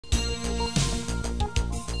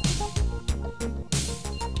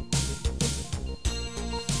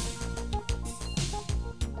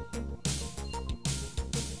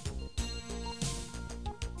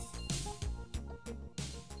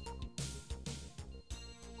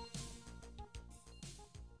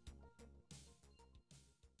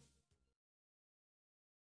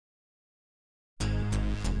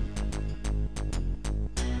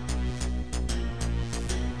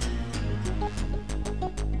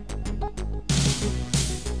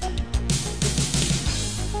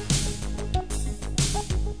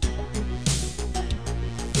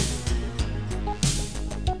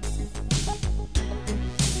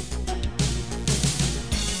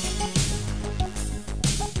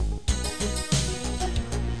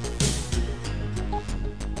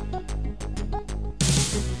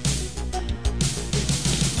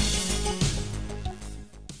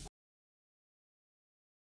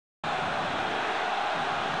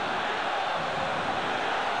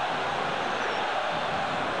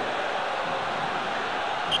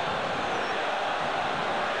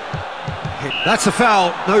That's a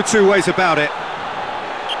foul, no two ways about it.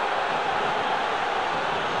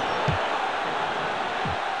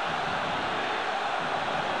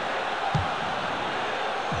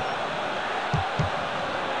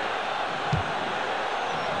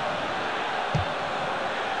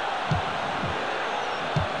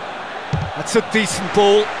 That's a decent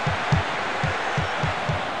ball.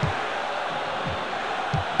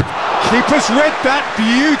 Keeper's read that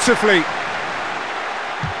beautifully.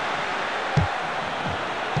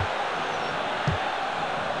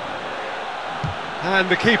 And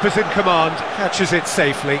the keeper's in command, catches it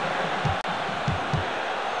safely.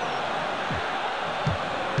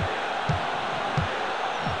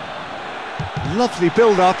 Lovely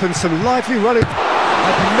build-up and some lively running.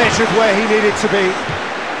 Had measured where he needed to be.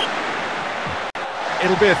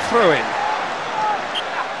 It'll be a throw-in.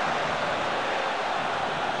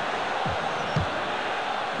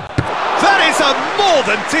 That is a more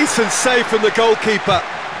than decent save from the goalkeeper.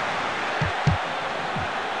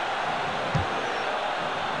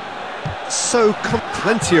 So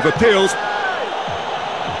plenty of appeals.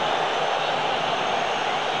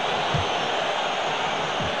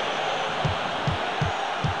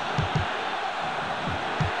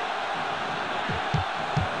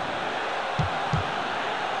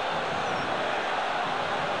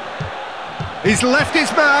 He's left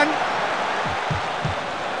his man.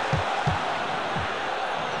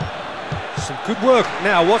 Some good work.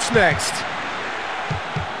 Now, what's next?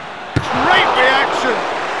 Great reaction.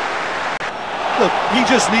 Look, he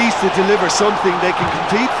just needs to deliver something they can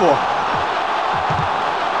compete for.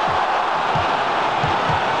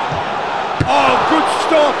 Oh, good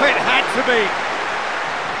stop, it had to be.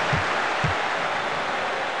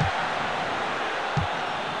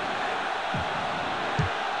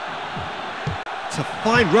 It's a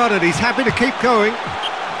fine run and he's happy to keep going.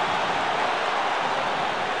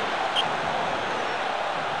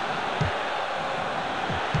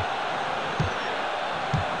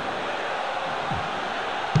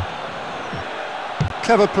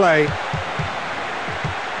 Clever play.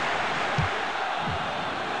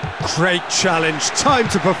 Great challenge, time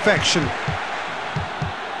to perfection.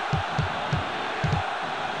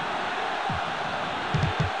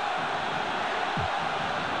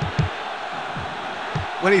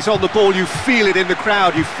 When he's on the ball, you feel it in the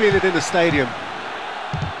crowd, you feel it in the stadium.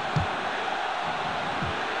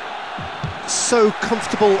 So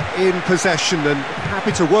comfortable in possession and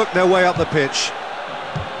happy to work their way up the pitch.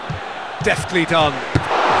 Deftly done.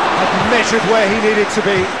 Had measured where he needed to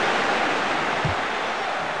be.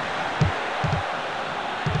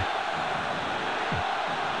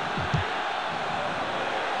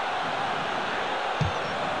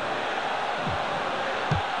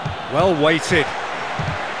 Well weighted.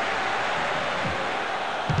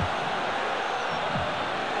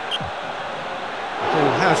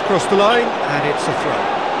 Ball has crossed the line and it's a throw.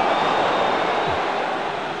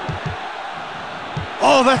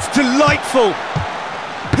 Oh, that's delightful!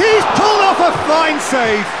 He's pulled off a fine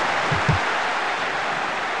save!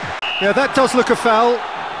 Yeah, that does look a foul.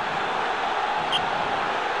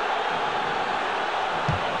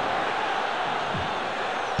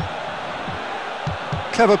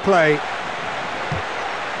 Clever play.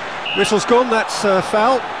 Whistle's gone, that's a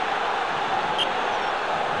foul.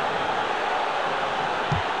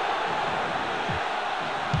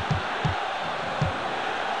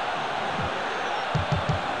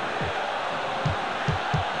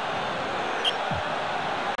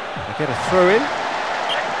 Get a throw in.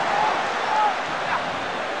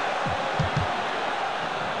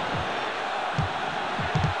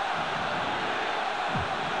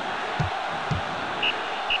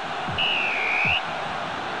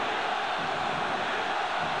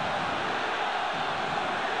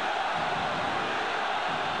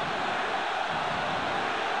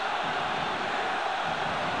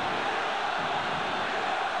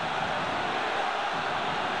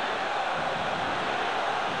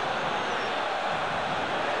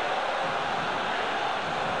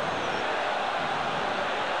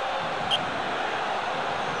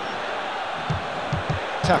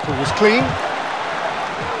 Tackle was clean.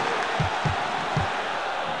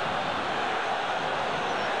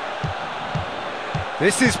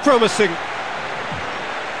 This is promising.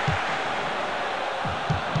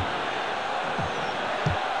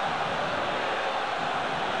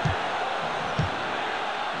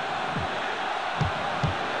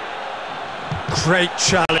 Great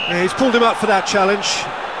challenge. He's pulled him up for that challenge.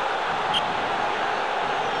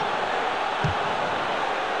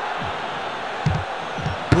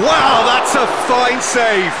 Wow, that's a fine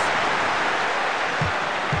save.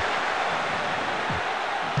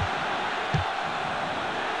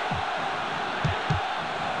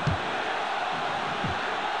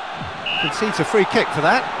 Receives a free kick for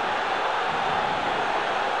that.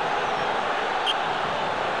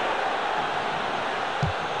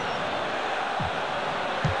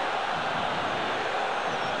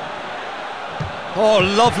 Oh,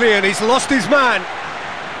 lovely, and he's lost his man.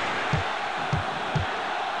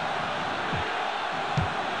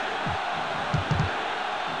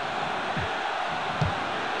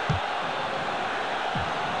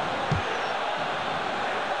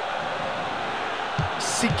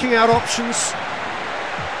 Seeking out options.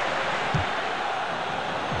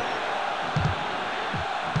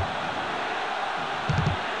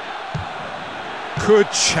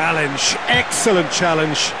 Good challenge, excellent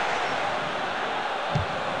challenge.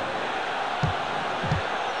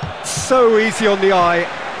 So easy on the eye.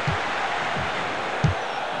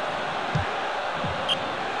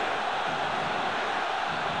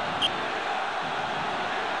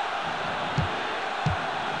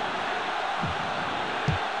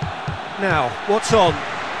 Now, what's on?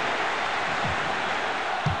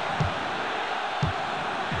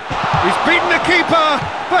 He's beaten the keeper,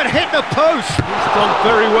 but hit the post. He's done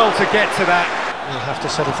very well to get to that. He'll have to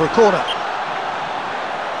settle for a corner.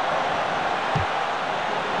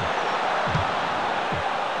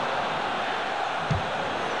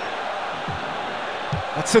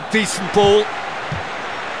 That's a decent ball.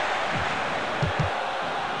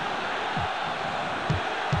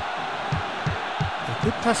 A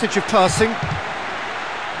good passage of passing.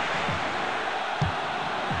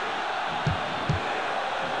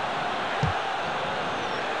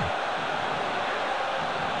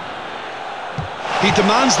 He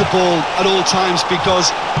demands the ball at all times because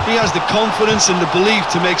he has the confidence and the belief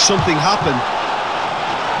to make something happen.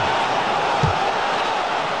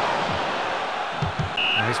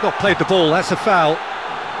 He's not played the ball, that's a foul.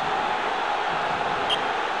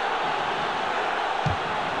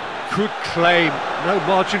 Good claim, no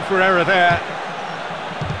margin for error there.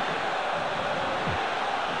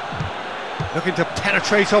 Looking to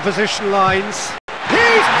penetrate opposition lines.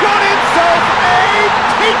 He's got himself a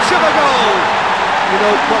peach of a goal! You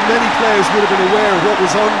know, not many players would have been aware of what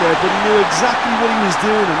was on there, but he knew exactly what he was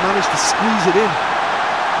doing and managed to squeeze it in.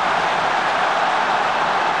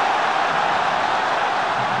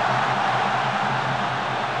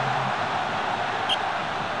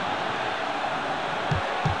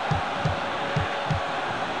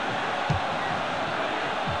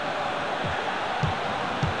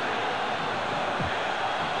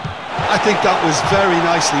 I think that was very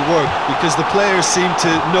nicely worked because the players seem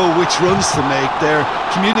to know which runs to make. They're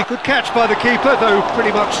Good catch by the keeper, though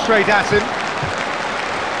pretty much straight at him.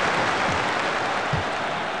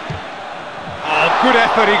 Oh, good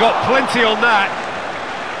effort, he got plenty on that.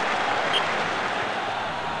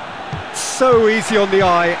 So easy on the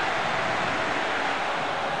eye.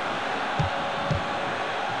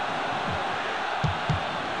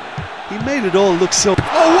 He made it all look so...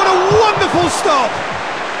 Oh, what a wonderful stop!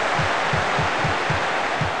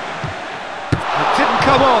 Didn't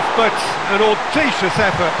come off, but an audacious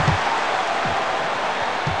effort.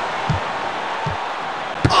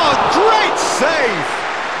 Oh, great save!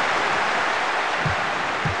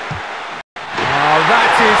 Oh,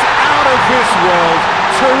 that is out of this world.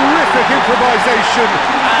 Terrific improvisation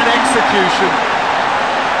and execution.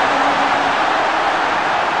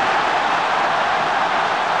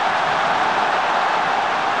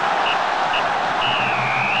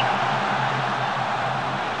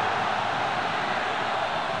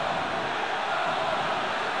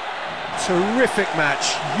 Terrific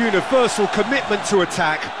match, universal commitment to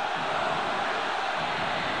attack,